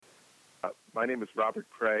My name is Robert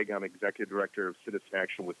Craig. I'm Executive Director of Citizen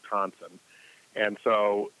Action Wisconsin. And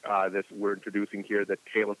so we're introducing here the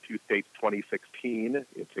Tale of Two States 2016.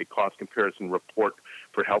 It's a cost comparison report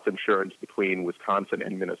for health insurance between Wisconsin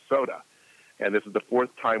and Minnesota. And this is the fourth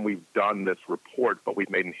time we've done this report, but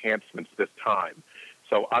we've made enhancements this time.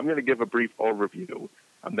 So I'm going to give a brief overview.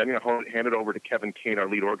 I'm then going to hand it over to Kevin Kane, our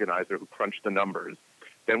lead organizer, who crunched the numbers.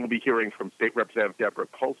 Then we'll be hearing from State Representative Deborah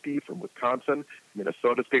Kolsky from Wisconsin,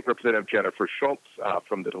 Minnesota State Representative Jennifer Schultz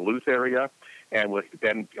from the Duluth area, and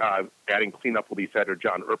then adding cleanup will be Senator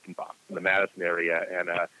John Erpenbach from the Madison area and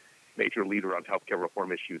a major leader on healthcare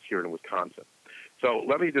reform issues here in Wisconsin. So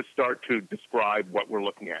let me just start to describe what we're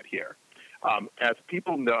looking at here. As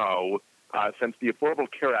people know, since the Affordable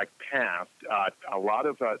Care Act passed, a lot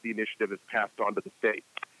of the initiative is passed on to the states.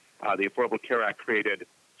 The Affordable Care Act created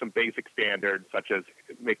some basic standards, such as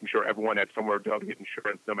making sure everyone had somewhere to go to get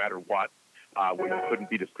insurance no matter what, where they couldn't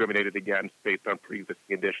be discriminated against based on pre-existing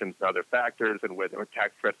conditions and other factors, and where there were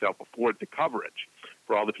tax credits to help afford the coverage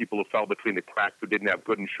for all the people who fell between the cracks who didn't have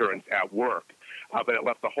good insurance at work. But it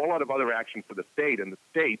left a whole lot of other action for the state, and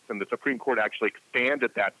the Supreme Court actually expanded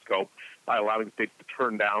that scope by allowing states to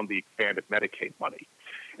turn down the expanded Medicaid money.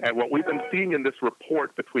 And what we've been seeing in this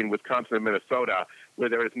report between Wisconsin and Minnesota, where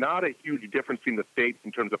there is not a huge difference between the states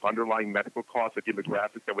in terms of underlying medical costs or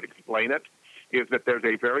demographics that would explain it, is that there's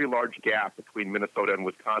a very large gap between Minnesota and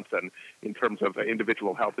Wisconsin in terms of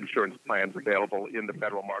individual health insurance plans available in the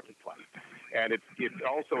federal marketplace. And it's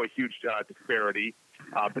also a huge disparity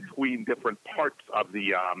between different parts of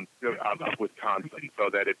the of Wisconsin, so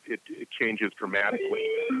that it changes dramatically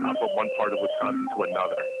from one part of Wisconsin to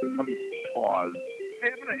another. Let me pause. Hey,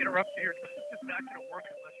 I'm going to interrupt you here. This is just not going to work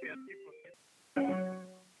unless you have people.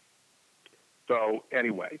 So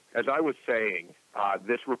anyway, as I was saying,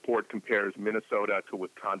 this report compares Minnesota to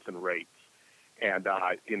Wisconsin rates. And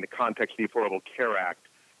in the context of the Affordable Care Act,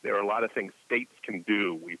 there are a lot of things states can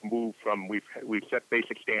do. We've set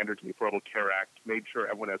basic standards in the Affordable Care Act, made sure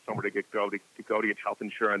everyone has somewhere to go to get health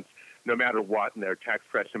insurance no matter what, and there are tax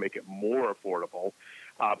credits to make it more affordable.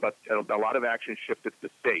 But a lot of action shifted to the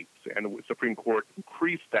states, and the Supreme Court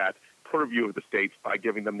increased that purview of the states by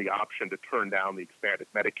giving them the option to turn down the expanded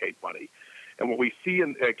Medicaid money. And what we see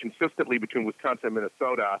consistently between Wisconsin and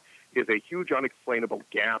Minnesota is a huge unexplainable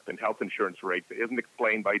gap in health insurance rates that isn't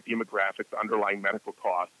explained by demographics, underlying medical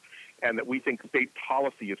costs, and that we think state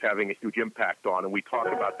policy is having a huge impact on, and we talk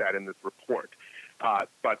about that in this report.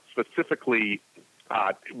 But specifically,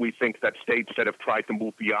 we think that states that have tried to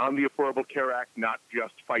move beyond the Affordable Care Act, not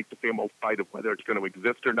just fight the same old fight of whether it's going to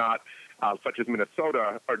exist or not, such as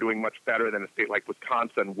Minnesota, are doing much better than a state like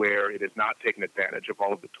Wisconsin, where it has not taken advantage of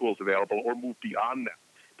all of the tools available or moved beyond them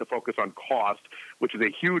to focus on cost, which is a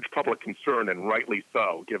huge public concern, and rightly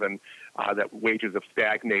so, given that wages have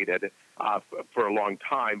stagnated for a long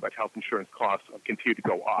time, but health insurance costs continue to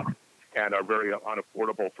go up and are very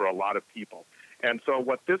unaffordable for a lot of people. And so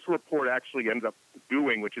what this report actually ends up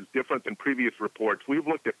doing, which is different than previous reports, we've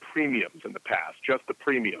looked at premiums in the past, just the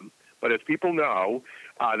premium. But as people know,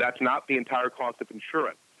 that's not the entire cost of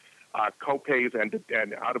insurance. Copays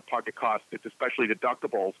and out-of-pocket costs, especially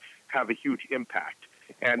deductibles, have a huge impact.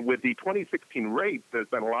 And with the 2016 rates, there's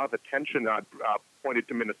been a lot of attention pointed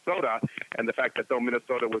to Minnesota, and the fact that though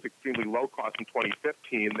Minnesota was extremely low cost in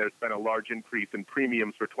 2015, there's been a large increase in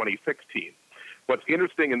premiums for 2016. What's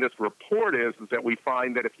interesting in this report is that we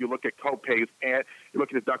find that if you look at copays and you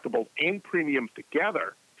look at deductibles and premiums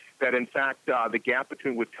together, that in fact the gap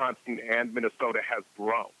between Wisconsin and Minnesota has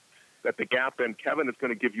grown. That the gap, and Kevin is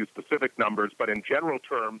going to give you specific numbers, but in general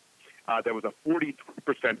terms, there was a 43%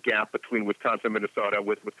 gap between Wisconsin and Minnesota,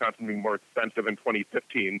 with Wisconsin being more expensive in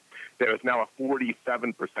 2015. There is now a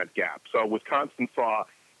 47% gap. So Wisconsin saw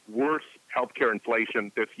worse healthcare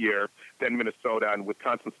inflation this year than Minnesota, and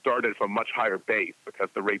Wisconsin started from a much higher base because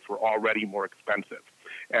the rates were already more expensive.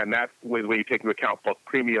 And that's when you take into account both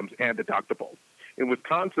premiums and deductibles. In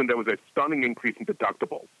Wisconsin, there was a stunning increase in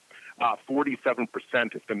deductibles. 47%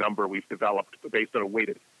 is the number we've developed based on a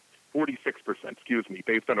weighted 46%,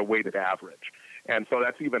 based on a weighted average. And so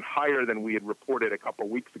that's even higher than we had reported a couple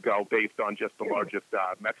of weeks ago based on just the largest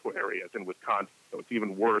metro areas in Wisconsin. So it's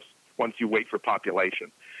even worse once you wait for population.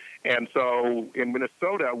 And so in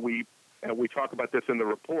Minnesota, we talk about this in the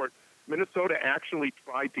report, Minnesota actually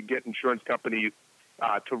tried to get insurance companies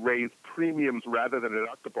to raise premiums rather than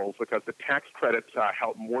deductibles because the tax credits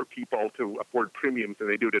help more people to afford premiums than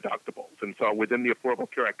they do deductibles. And so within the Affordable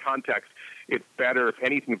Care Act context, it's better if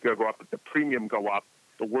anything's going to go up, if the premium go up.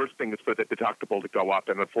 The worst thing is for the deductible to go up,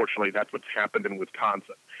 and unfortunately that's what's happened in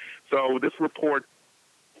Wisconsin. So this report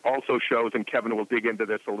also shows, and Kevin will dig into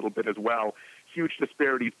this a little bit as well, huge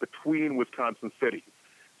disparities between Wisconsin cities.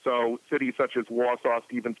 So cities such as Wausau,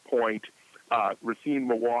 Stevens Point, Racine,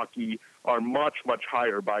 Milwaukee are much, much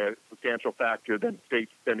higher by a substantial factor than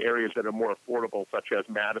areas that are more affordable, such as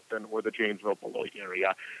Madison or the Janesville, Beloit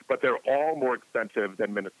area. But they're all more expensive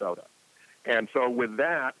than Minnesota. And so with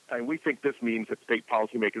that, and we think this means that state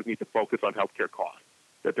policymakers need to focus on healthcare costs,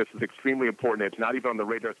 that this is extremely important. It's not even on the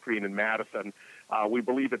radar screen in Madison. We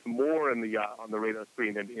believe it's more on the radar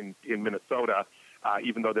screen in Minnesota,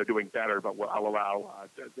 even though they're doing better. But I'll allow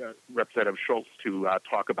Representative Schultz to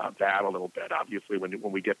talk about that a little bit, obviously,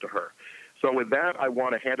 when we get to her. So with that, I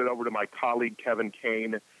want to hand it over to my colleague, Kevin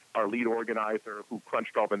Kane, our lead organizer, who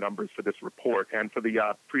crunched all the numbers for this report and for the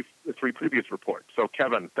three previous reports. So,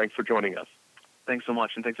 Kevin, thanks for joining us. Thanks so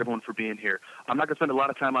much, and thanks everyone for being here. I'm not going to spend a lot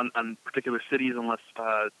of time on particular cities unless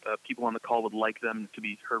people on the call would like them to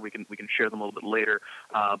be heard. We can share them a little bit later,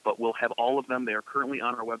 but we'll have all of them. They are currently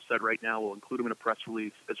on our website right now. We'll include them in a press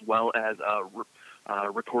release as well as a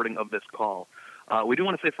recording of this call. We do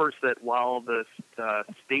want to say first that while the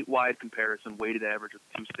statewide comparison weighted average of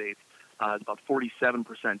the two states is about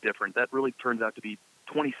 47% different, that really turns out to be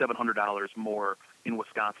 $2,700 more in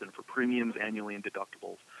Wisconsin for premiums annually and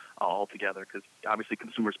deductibles altogether, because obviously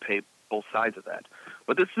consumers pay both sides of that.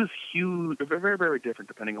 But this is huge, very, very different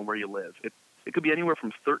depending on where you live. It could be anywhere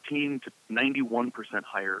from 13 to 91%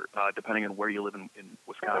 higher depending on where you live in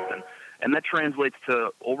Wisconsin. And that translates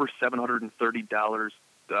to over $730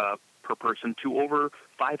 per person to over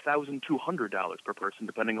 $5,200 per person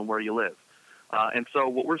depending on where you live. And so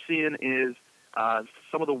what we're seeing is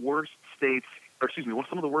some of the worst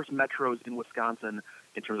metros in Wisconsin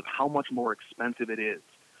in terms of how much more expensive it is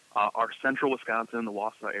are central Wisconsin, the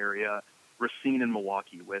Wausau area, Racine, and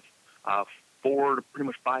Milwaukee, with $4,000 to pretty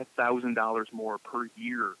much $5,000 more per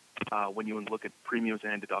year when you look at premiums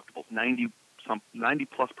and deductibles, 90+%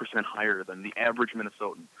 higher than the average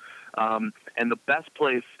Minnesotan. And the best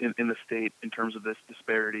place in the state in terms of this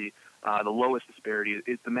disparity, the lowest disparity,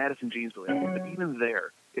 is the Madison-Janesville area. But even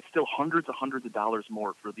there, it's still hundreds of dollars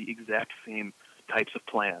more for the exact same types of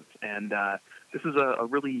plans. And this is a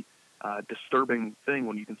really disturbing thing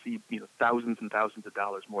when you can see thousands and thousands of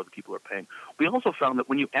dollars more that people are paying. We also found that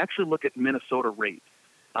when you actually look at Minnesota rates,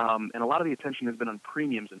 and a lot of the attention has been on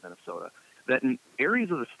premiums in Minnesota, that in areas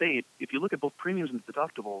of the state, if you look at both premiums and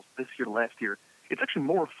deductibles this year to last year, it's actually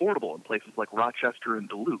more affordable in places like Rochester and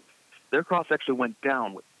Duluth. Their costs actually went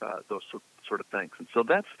down with those sort of things. And so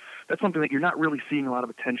that's something that you're not really seeing a lot of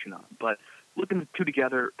attention on. But looking at the two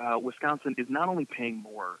together, Wisconsin is not only paying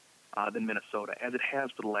more than Minnesota, as it has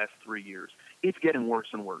for the last 3 years. It's getting worse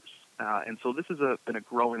and worse. And so this has been a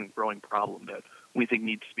growing problem that we think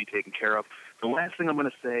needs to be taken care of. The last thing I'm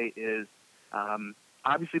going to say is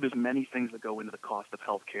obviously there's many things that go into the cost of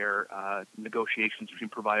health care, negotiations between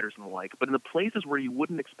providers and the like, but in the places where you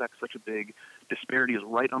wouldn't expect such a big disparity is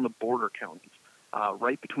right on the border counties,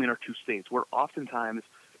 right between our two states, where oftentimes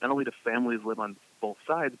not only do families live on both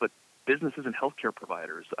sides, but businesses and healthcare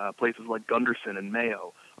providers, places like Gunderson and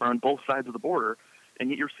Mayo, are on both sides of the border, and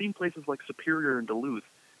yet you're seeing places like Superior and Duluth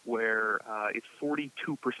where it's 42%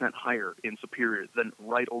 higher in Superior than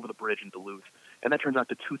right over the bridge in Duluth. And that turns out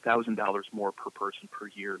to $2,000 more per person per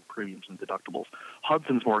year in premiums and deductibles.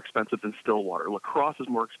 Hudson's more expensive than Stillwater. La Crosse is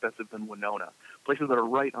more expensive than Winona. Places that are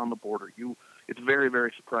right on the border. It's very,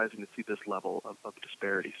 very surprising to see this level of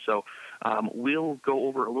disparity. So we'll go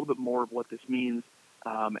over a little bit more of what this means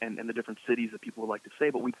and the different cities that people would like to say,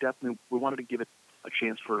 but we wanted to give it a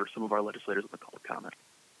chance for some of our legislators on the call to comment.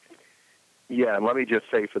 Yeah, and let me just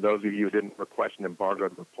say, for those of you who didn't request an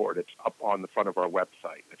embargoed report, it's up on the front of our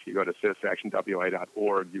website. If you go to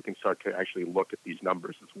citizenactionwa.org, you can start to actually look at these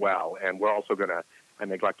numbers as well. And we're also going to, I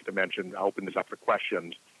neglected to mention, open this up for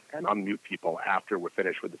questions and unmute people after we're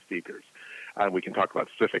finished with the speakers. We can talk about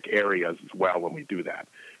specific areas as well when we do that.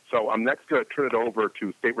 So I'm next going to turn it over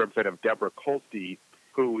to State Representative Deborah Kolstee,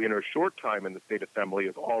 who in her short time in the State Assembly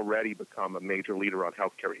has already become a major leader on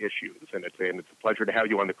healthcare issues. And it's a pleasure to have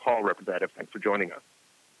you on the call, Representative. Thanks for joining us.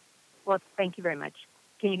 Well, thank you very much.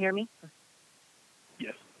 Can you hear me?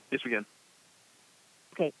 Yes, we can.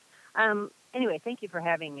 Okay. Anyway, thank you for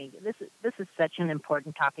having me. This is such an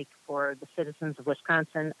important topic for the citizens of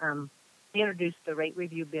Wisconsin. We introduced the rate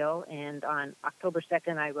review bill, and on October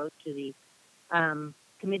 2nd, I wrote to the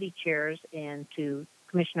committee chairs and to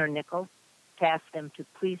Commissioner Nickel to ask them to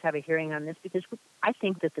please have a hearing on this, because I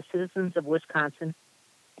think that the citizens of Wisconsin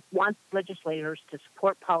want legislators to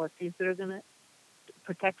support policies that are going to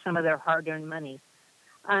protect some of their hard-earned money.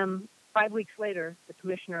 5 weeks later, the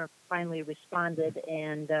commissioner finally responded,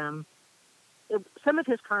 and some of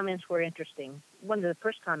his comments were interesting. One of the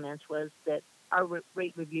first comments was that our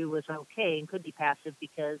rate review was okay and could be passive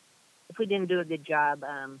because if we didn't do a good job,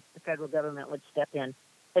 the federal government would step in.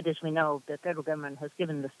 But as we know, the federal government has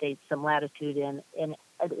given the states some latitude, and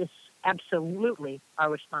it's absolutely our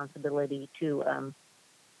responsibility to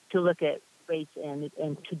look at rates and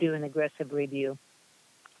to do an aggressive review.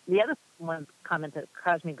 The other one comment that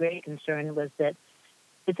caused me great concern was that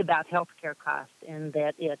it's about health care costs and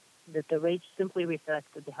that the rates simply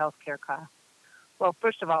reflected the health care costs. Well,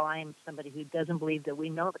 first of all, I am somebody who doesn't believe that we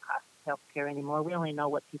know the cost of health care anymore. We only know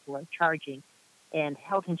what people are charging. And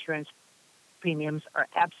health insurance premiums are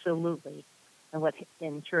absolutely, and what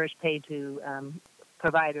insurers pay to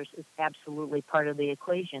providers is absolutely part of the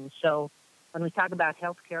equation. So when we talk about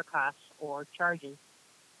health care costs or charges,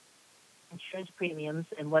 insurance premiums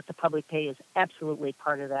and what the public pay is absolutely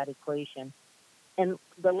part of that equation. And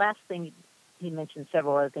the last thing, he mentioned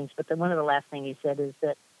several other things, but one of the last things he said is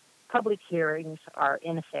that public hearings are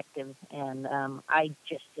ineffective, and I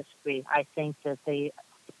just disagree. I think that the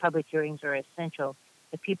public hearings are essential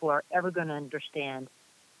if people are ever going to understand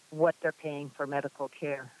what they're paying for medical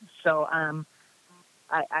care. So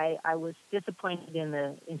I was disappointed in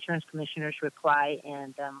the insurance commissioner's reply,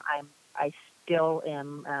 and I still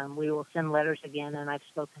am. We will send letters again, and I've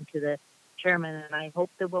spoken to the chairman, and I hope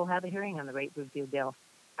that we'll have a hearing on the rate review bill.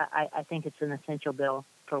 I think it's an essential bill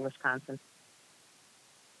for Wisconsin.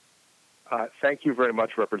 Thank you very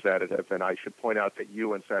much, Representative. And I should point out that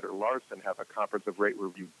you and Senator Larson have a comprehensive rate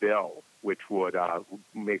review bill, which would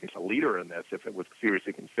make us a leader in this if it was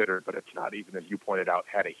seriously considered, but it's not even, as you pointed out,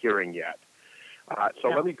 had a hearing yet.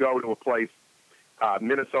 Let me go to a place.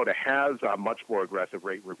 Minnesota has a much more aggressive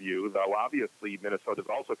rate review, though obviously Minnesota is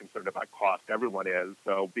also concerned about cost. Everyone is.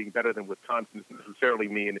 So being better than Wisconsin doesn't necessarily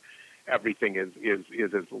mean everything is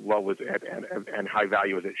as low as and high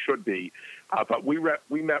value as it should be. But we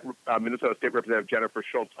met Minnesota State Representative Jennifer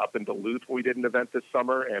Schultz up in Duluth when we did an event this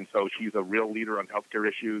summer, and so she's a real leader on healthcare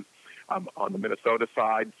issues on the Minnesota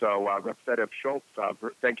side. So Representative Schultz,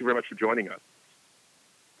 thank you very much for joining us.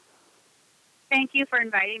 Thank you for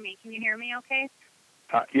inviting me. Can you hear me okay?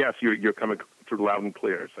 Yes, you're coming through loud and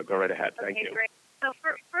clear, so go right ahead. Thank you. Okay, great. So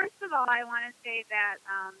first of all, I want to say that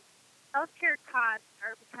healthcare costs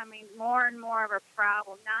are becoming more and more of a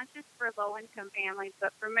problem, not just for low-income families,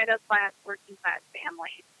 but for middle-class, working-class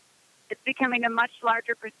families. It's becoming a much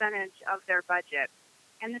larger percentage of their budget,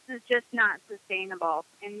 and this is just not sustainable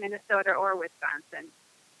in Minnesota or Wisconsin.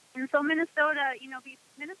 And so Minnesota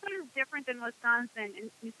is different than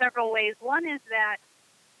Wisconsin in several ways. One is that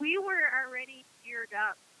we were already geared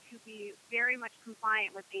up to be very much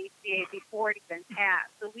compliant with the ACA before it even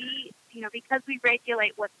passed. So we, because we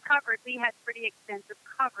regulate what's covered, we had pretty extensive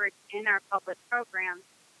coverage in our public programs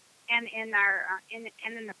and in our in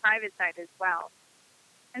the private side as well.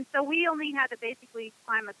 And so we only had to basically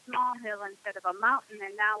climb a small hill instead of a mountain,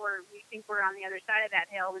 and now we think we're on the other side of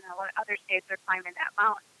that hill, and other states are climbing that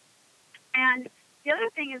mountain. And the other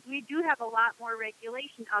thing is we do have a lot more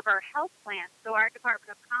regulation of our health plans. So our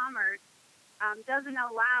Department of Commerce doesn't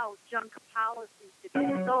allow junk policies to be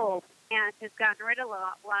sold and has gotten rid of a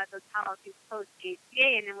lot of those policies post-ACA.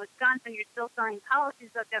 And in Wisconsin, you're still selling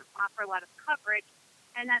policies that don't offer a lot of coverage,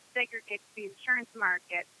 and that segregates the insurance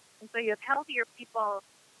market. And so you have healthier people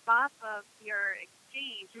off of your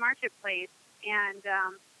exchange marketplace, and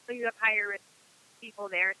so you have higher risk people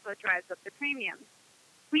there, so it drives up the premiums.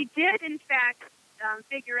 We did, in fact,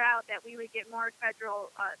 figure out that we would get more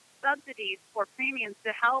federal subsidies for premiums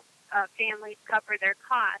to help families cover their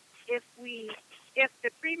costs if the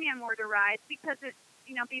premium were to rise, because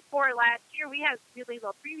before last year we had really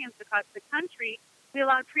low premiums across the country. We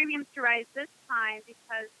allowed premiums to rise this time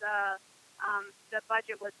because the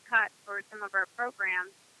budget was cut for some of our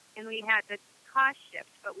programs, and we had the cost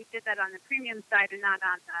shift, but we did that on the premium side and not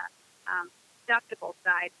on the deductible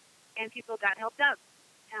side, and people got helped up.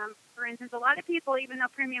 For instance, a lot of people, even though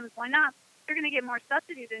premiums went up, they're going to get more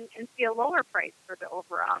subsidies and see a lower price for the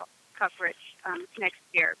overall coverage next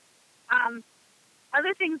year.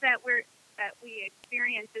 Other things that we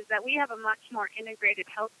experience is that we have a much more integrated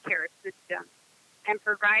healthcare system and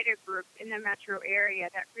provider groups in the metro area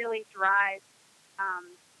that really drive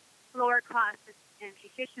lower costs and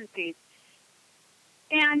efficiencies.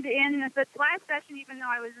 And in the last session, even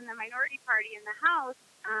though I was in the minority party in the House,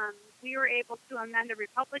 we were able to amend a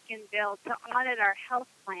Republican bill to audit our health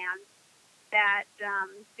plans that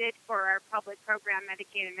did for our public program,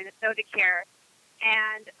 Medicaid and Minnesota Care,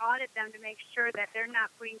 and audit them to make sure that they're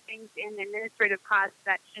not putting things in administrative costs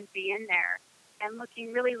that shouldn't be in there, and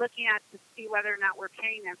really looking at to see whether or not we're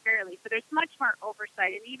paying them fairly. So there's much more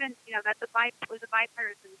oversight, and even that was a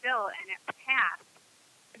bipartisan bill, and it passed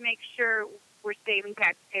to make sure we're saving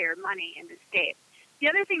taxpayer money in the state. The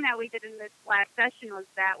other thing that we did in this last session was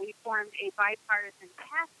that we formed a bipartisan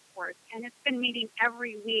task force, and it's been meeting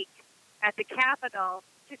every week at the Capitol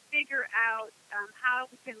to figure out how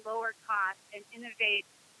we can lower costs and innovate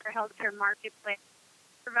our healthcare marketplace,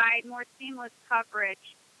 provide more seamless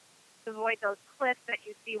coverage to avoid those cliffs that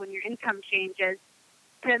you see when your income changes,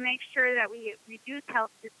 to make sure that we reduce health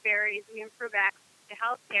disparities, we improve access to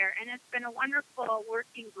healthcare. And it's been a wonderful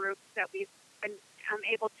working group that we've been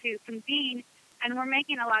able to convene, and we're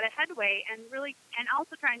making a lot of headway, and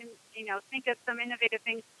also trying to think of some innovative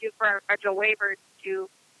things to do for our federal waivers to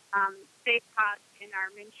save costs in our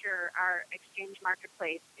MNsure, our exchange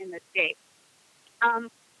marketplace in the state.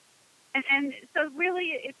 And so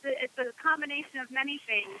really it's a combination of many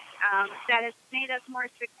things that has made us more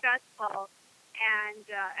successful and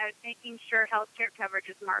at making sure health care coverage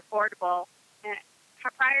is more affordable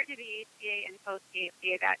prior to the ACA and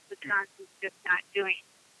post-ACA that Wisconsin's just not doing.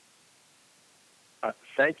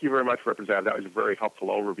 Thank you very much, Representative. That was a very helpful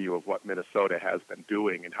overview of what Minnesota has been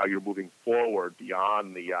doing and how you're moving forward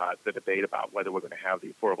beyond the debate about whether we're going to have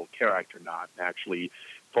the Affordable Care Act or not, and actually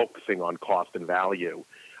focusing on cost and value.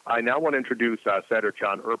 I now want to introduce Senator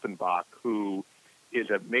John Erpenbach, who is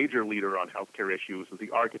a major leader on healthcare issues, is the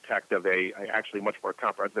architect of a actually much more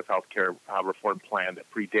comprehensive healthcare reform plan that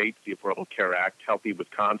predates the Affordable Care Act, Healthy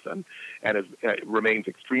Wisconsin, and remains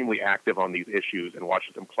extremely active on these issues and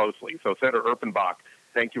watches them closely. So, Senator Erpenbach,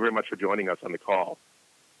 thank you very much for joining us on the call.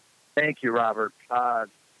 Thank you, Robert.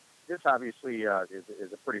 This obviously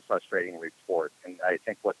is a pretty frustrating report, and I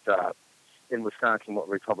think in Wisconsin, what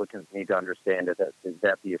Republicans need to understand is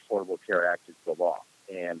that the Affordable Care Act is the law,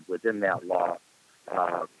 and within that law,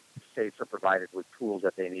 states are provided with tools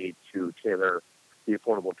that they need to tailor the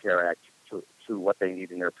Affordable Care Act to what they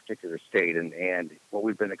need in their particular state. And what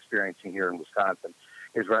we've been experiencing here in Wisconsin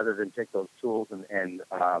is rather than take those tools and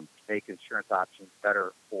make insurance options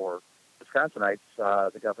better for Wisconsinites,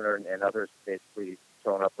 the governor and others basically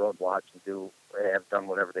thrown up roadblocks and have done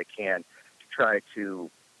whatever they can to try to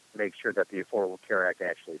make sure that the Affordable Care Act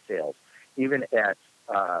actually fails, even at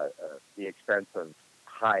the expense of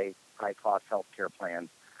high-cost health care plans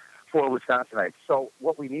for Wisconsinites. So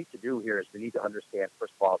what we need to do here is we need to understand,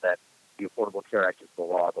 first of all, that the Affordable Care Act is the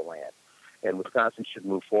law of the land. And Wisconsin should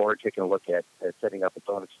move forward, taking a look at setting up its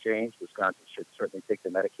own exchange. Wisconsin should certainly take the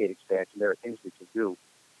Medicaid expansion. There are things we can do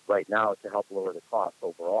right now to help lower the cost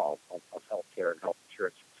overall of health care and health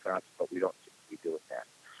insurance in Wisconsin, but we don't seem to be doing that.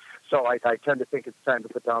 So I tend to think it's time to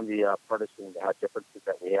put down the partisan differences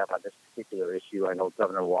that we have on this particular issue. I know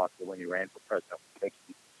Governor Walker, when he ran for president,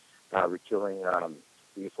 repealing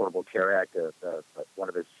the Affordable Care Act, one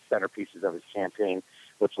of his centerpieces of his campaign,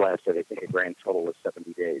 which lasted, I think, a grand total of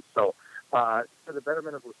 70 days. So for the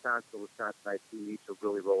betterment of Wisconsin, Wisconsinites, we need to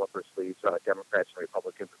really roll up our sleeves, Democrats and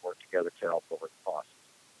Republicans, and work together to help lower the costs.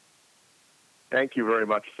 Thank you very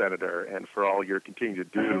much, Senator, and for all you're continuing to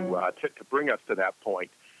do to bring us to that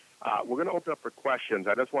point. We're going to open up for questions.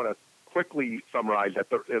 I just want to quickly summarize that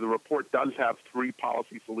the report does have 3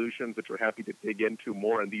 policy solutions, which we're happy to dig into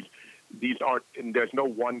more. And these aren't, and there's no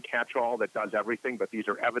one catch-all that does everything, but these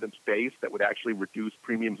are evidence-based that would actually reduce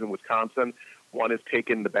premiums in Wisconsin. One is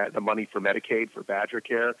taking the money for Medicaid for Badger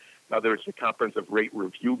Care. Another is the comprehensive rate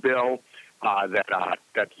review bill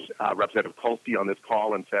that's Representative Kolsky on this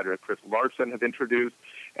call and Senator Chris Larson have introduced.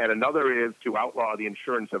 And another is to outlaw the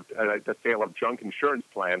insurance of the sale of junk insurance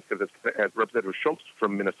plans, because as Representative Schultz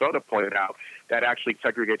from Minnesota pointed out, that actually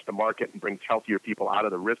segregates the market and brings healthier people out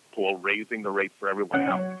of the risk pool, raising the rate for everyone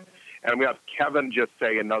else. And we have Kevin just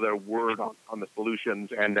say another word on the solutions,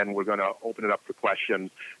 and then we're going to open it up for questions,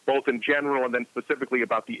 both in general and then specifically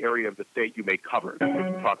about the area of the state you may cover.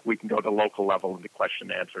 We can go to the local level in the question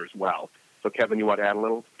and answer as well. So, Kevin, you want to add a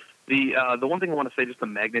little? The one thing I want to say, just the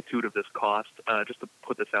magnitude of this cost, just to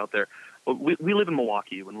put this out there. We live in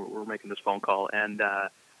Milwaukee when we're making this phone call, and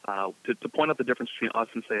to point out the difference between us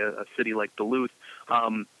and, say, a city like Duluth,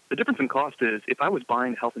 the difference in cost is if I was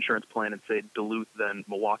buying a health insurance plan in, say, Duluth than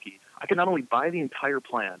Milwaukee, I could not only buy the entire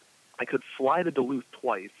plan, I could fly to Duluth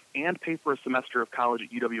twice and pay for a semester of college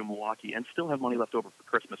at UW-Milwaukee and still have money left over for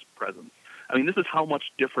Christmas presents. I mean, this is how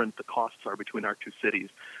much different the costs are between our two cities.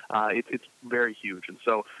 It's very huge. And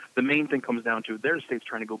so the main thing comes down to their state's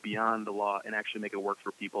trying to go beyond the law and actually make it work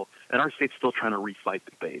for people, and our state's still trying to refight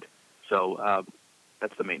the debate. So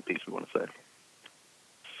that's the main piece we want to say.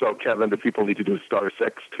 So, Kevin, the people need to do *6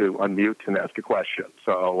 to unmute and ask a question.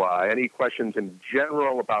 So any questions in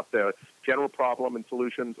general about the general problem and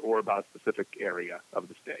solutions or about a specific area of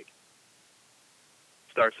the state?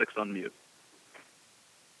 *6 unmute.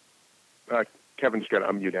 Kevin's going to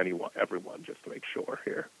unmute everyone, just to make sure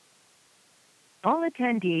here. All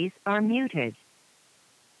attendees are muted.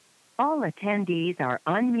 All attendees are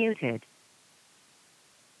unmuted.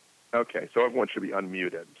 Okay, so everyone should be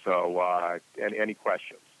unmuted. So, any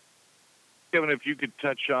questions? Kevin, if you could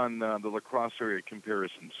touch on the La Crosse area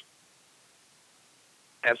comparisons.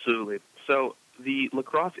 Absolutely. So the La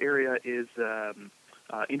Crosse area is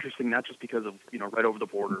interesting, not just because of right over the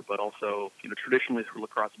border, but also traditionally La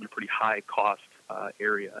Crosse has been a pretty high cost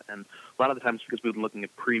area, and a lot of the times because we've been looking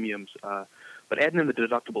at premiums, but adding in the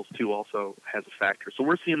deductibles too also has a factor. So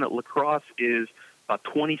we're seeing that La Crosse is about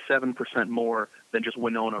 27% more than just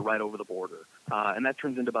Winona right over the border, and that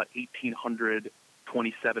turns into about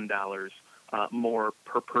 $1,827 more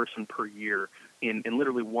per person per year in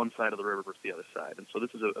literally one side of the river versus the other side. And so this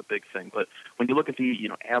is a big thing. But when you look at the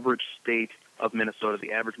average state of Minnesota,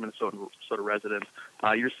 the average Minnesota resident,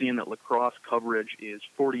 you're seeing that La Crosse coverage is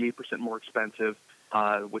 48% more expensive,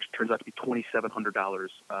 which turns out to be $2,700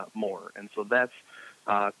 more. And so that's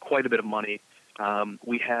quite a bit of money.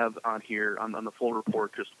 We have on here, on the full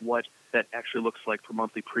report, just what that actually looks like for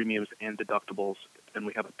monthly premiums and deductibles, and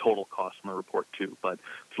we have a total cost on the report too. But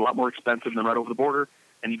it's a lot more expensive than right over the border,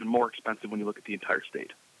 and even more expensive when you look at the entire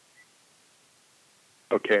state.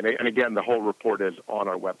 Okay, and again, the whole report is on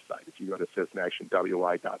our website if you go to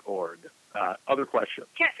citizenactionwi.org. Other questions?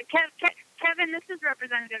 Kevin, this is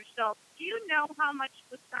Representative Schultz. Do you know how much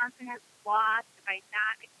Wisconsin has lost by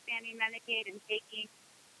not expanding Medicaid and taking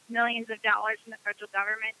millions of dollars from the federal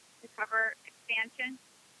government to cover expansion?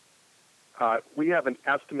 We have an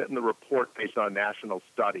estimate in the report based on a national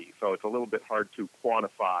study, so it's a little bit hard to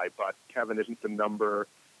quantify, but Kevin, isn't the number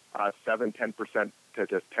 7-10% to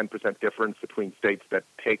just 10% difference between states that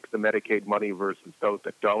take the Medicaid money versus those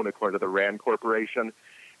that don't, according to the RAND Corporation?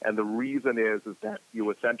 And the reason is that you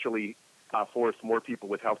essentially force more people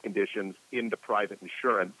with health conditions into private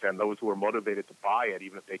insurance, and those who are motivated to buy it,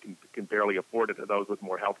 even if they can barely afford it, are those with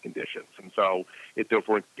more health conditions. And so it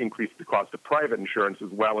therefore increases the cost of private insurance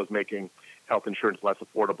as well as making health insurance less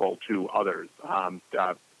affordable to others.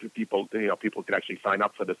 People can actually sign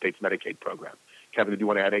up for the state's Medicaid program. Kevin, do you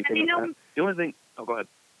want to add anything to that? The only thing, go ahead.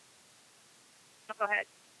 Go ahead.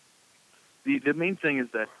 The main thing is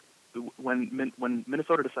that when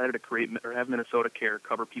Minnesota decided to create or have Minnesota Care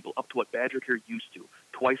cover people up to what Badger Care used to,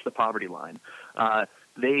 twice the poverty line,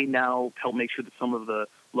 they now help make sure that some of the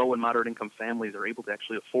low and moderate income families are able to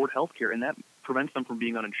actually afford health care, and that prevents them from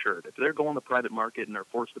being uninsured. If they're going to the private market and they're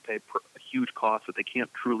forced to pay a huge cost that they can't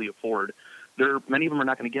truly afford, many of them are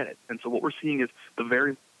not going to get it. And so what we're seeing is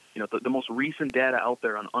the most recent data out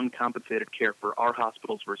there on uncompensated care for our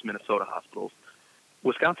hospitals versus Minnesota hospitals.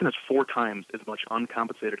 Wisconsin has 4 times as much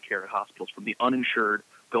uncompensated care at hospitals from the uninsured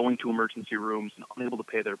going to emergency rooms and unable to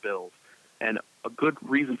pay their bills. And a good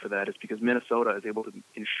reason for that is because Minnesota is able to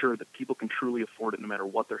ensure that people can truly afford it no matter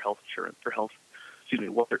what their what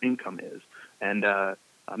their income is. And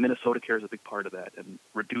Minnesota Care is a big part of that. And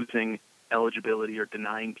reducing eligibility or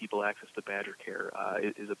denying people access to Badger Care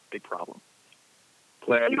is a big problem.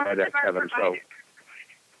 Glad you had that, Kevin. So,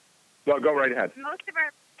 go right ahead.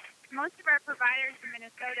 Most of our providers in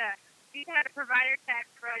Minnesota, we've had a provider tax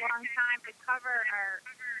for a long time to cover our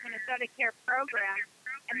Minnesota Care program,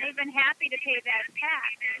 and they've been happy to pay that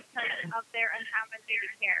tax because of their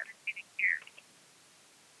uncompensated care.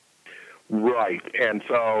 Right, and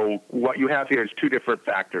so what you have here is 2 different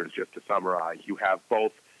factors, just to summarize. You have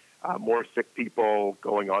both more sick people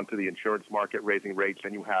going onto the insurance market, raising rates,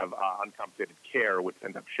 and you have uncompensated care, which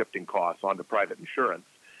ends up shifting costs onto private insurance.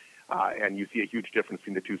 And you see a huge difference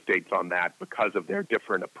between the 2 states on that because of their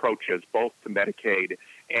different approaches, both to Medicaid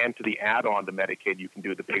and to the add-on to Medicaid. You can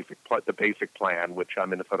do the basic plan, which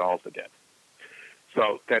Minnesota also did.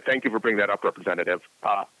 So thank you for bringing that up, Representative.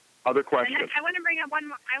 Other questions? And I want to bring up one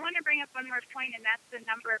more. Point, and that's the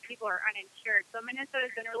number of people who are uninsured. So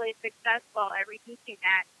Minnesota's been really successful at reducing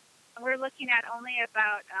that. And we're looking at only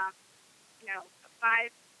about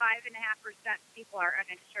 5.5% people are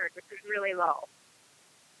uninsured, which is really low.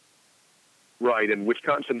 Right, and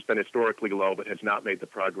Wisconsin's been historically low, but has not made the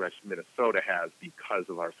progress Minnesota has because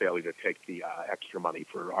of our failure to take the extra money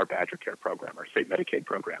for our Badger Care program, our state Medicaid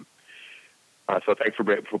program. So thanks for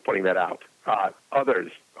pointing that out.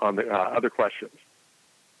 Others on the other questions?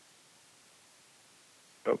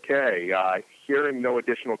 Okay, hearing no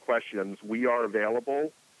additional questions, we are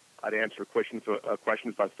available to answer questions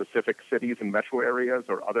about specific cities and metro areas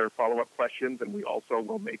or other follow-up questions, and we also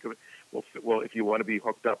will if you want to be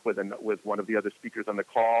hooked up with one of the other speakers on the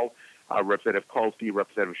call, Representative Kulfi,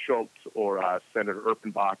 Representative Schultz, or Senator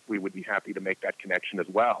Erpenbach, we would be happy to make that connection as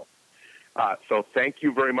well. So thank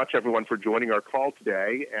you very much, everyone, for joining our call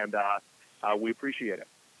today, and we appreciate it.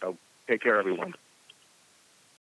 So take care, everyone.